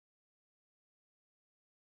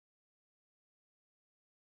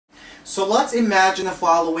So let's imagine the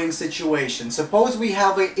following situation. Suppose we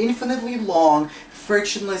have an infinitely long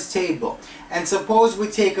frictionless table, and suppose we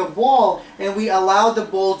take a ball and we allow the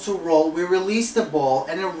ball to roll. We release the ball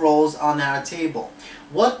and it rolls on our table.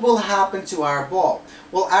 What will happen to our ball?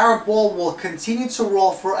 Well, our ball will continue to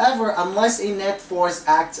roll forever unless a net force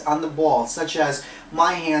acts on the ball, such as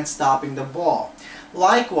my hand stopping the ball.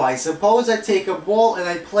 Likewise, suppose I take a ball and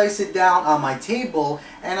I place it down on my table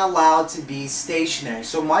and allow it to be stationary.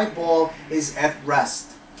 So my ball is at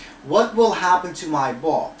rest. What will happen to my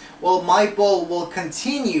ball? Well, my ball will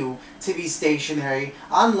continue to be stationary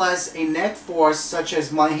unless a net force, such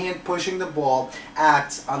as my hand pushing the ball,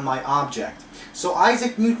 acts on my object. So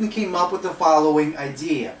Isaac Newton came up with the following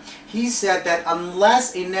idea. He said that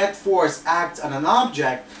unless a net force acts on an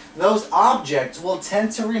object, those objects will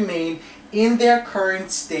tend to remain in their current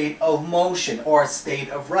state of motion or state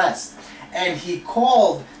of rest. And he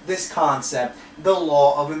called this concept the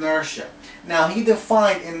law of inertia. Now, he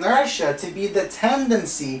defined inertia to be the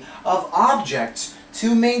tendency of objects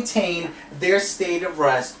to maintain their state of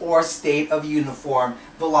rest or state of uniform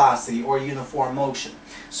velocity or uniform motion.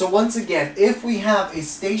 So once again, if we have a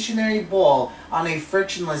stationary ball on a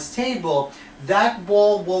frictionless table, that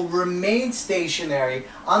ball will remain stationary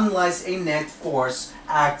unless a net force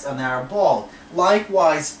acts on our ball.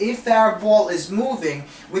 Likewise, if our ball is moving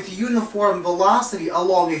with uniform velocity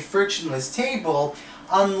along a frictionless table,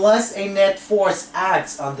 unless a net force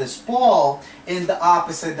acts on this ball in the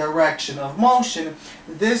opposite direction of motion,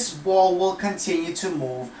 this ball will continue to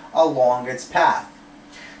move along its path.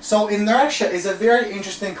 So inertia is a very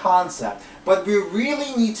interesting concept, but we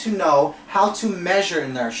really need to know how to measure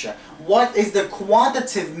inertia. What is the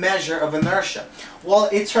quantitative measure of inertia? Well,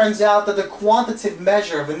 it turns out that the quantitative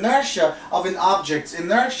measure of inertia, of an object's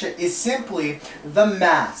inertia, is simply the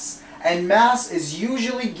mass. And mass is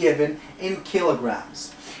usually given in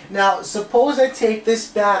kilograms. Now, suppose I take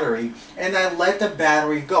this battery and I let the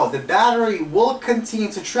battery go. The battery will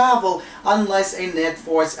continue to travel unless a net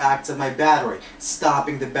force acts on my battery,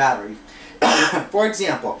 stopping the battery. For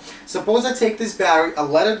example, suppose I take this battery, I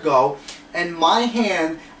let it go, and my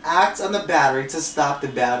hand acts on the battery to stop the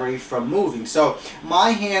battery from moving. So my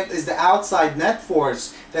hand is the outside net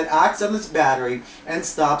force that acts on this battery and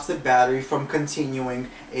stops the battery from continuing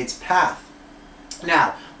its path.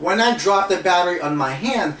 Now, when I drop the battery on my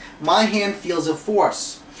hand feels a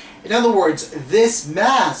force. In other words, this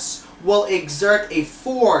mass will exert a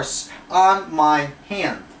force on my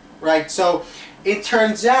hand, right? So it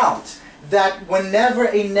turns out that whenever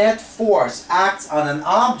a net force acts on an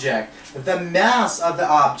object, the mass of the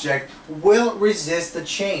object will resist the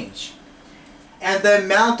change. And the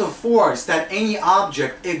amount of force that any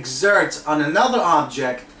object exerts on another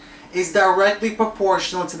object is directly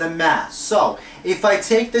proportional to the mass. So, if I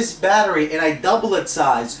take this battery and I double its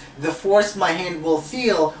size, the force my hand will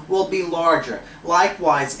feel will be larger.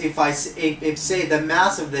 Likewise, if say the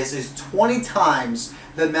mass of this is 20 times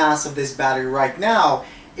the mass of this battery right now,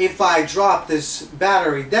 if I drop this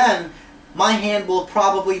battery, then my hand will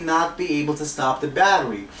probably not be able to stop the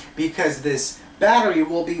battery because this battery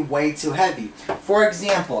will be way too heavy. For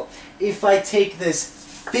example, if I take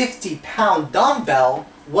this 50-pound dumbbell,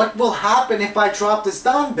 what will happen if I drop this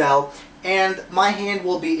dumbbell and my hand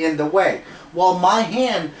will be in the way? Well, my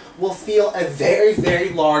hand will feel a very, very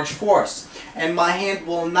large force, and my hand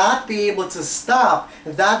will not be able to stop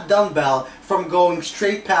that dumbbell from going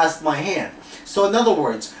straight past my hand. So in other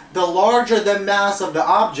words, the larger the mass of the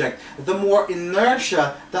object, the more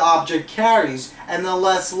inertia the object carries, and the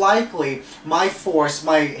less likely my force,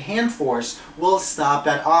 my hand force, will stop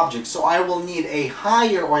that object. So I will need a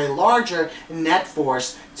higher or a larger net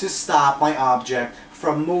force to stop my object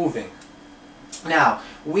from moving. Now,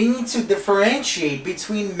 we need to differentiate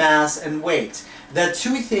between mass and weight. The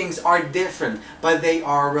two things are different, but they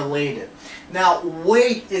are related. Now,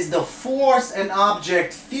 weight is the force an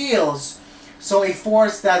object feels. So a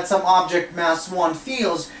force that some object mass 1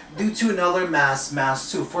 feels due to another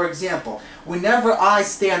mass 2. For example, whenever I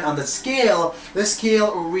stand on the scale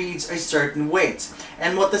reads a certain weight.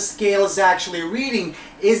 And what the scale is actually reading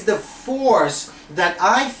is the force that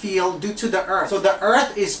I feel due to the earth. So the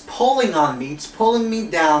earth is pulling on me, it's pulling me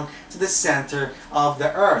down to the center of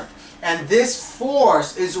the earth. And this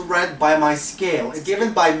force is read by my scale. It's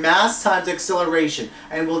given by mass times acceleration,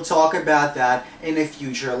 and we'll talk about that in a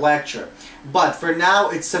future lecture. But for now,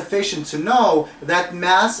 it's sufficient to know that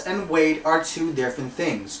mass and weight are two different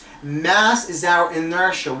things. Mass is our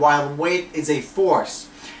inertia, while weight is a force.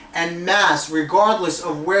 And mass, regardless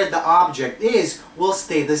of where the object is, will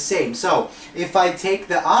stay the same. So, if I take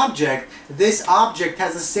the object, this object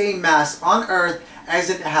has the same mass on Earth as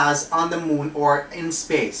it has on the moon or in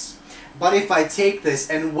space. But if I take this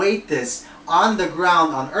and weight this on the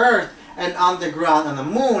ground on Earth and on the ground on the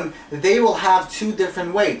moon, they will have two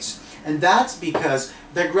different weights. And that's because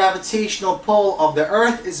the gravitational pull of the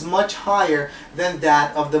Earth is much higher than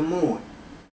that of the moon.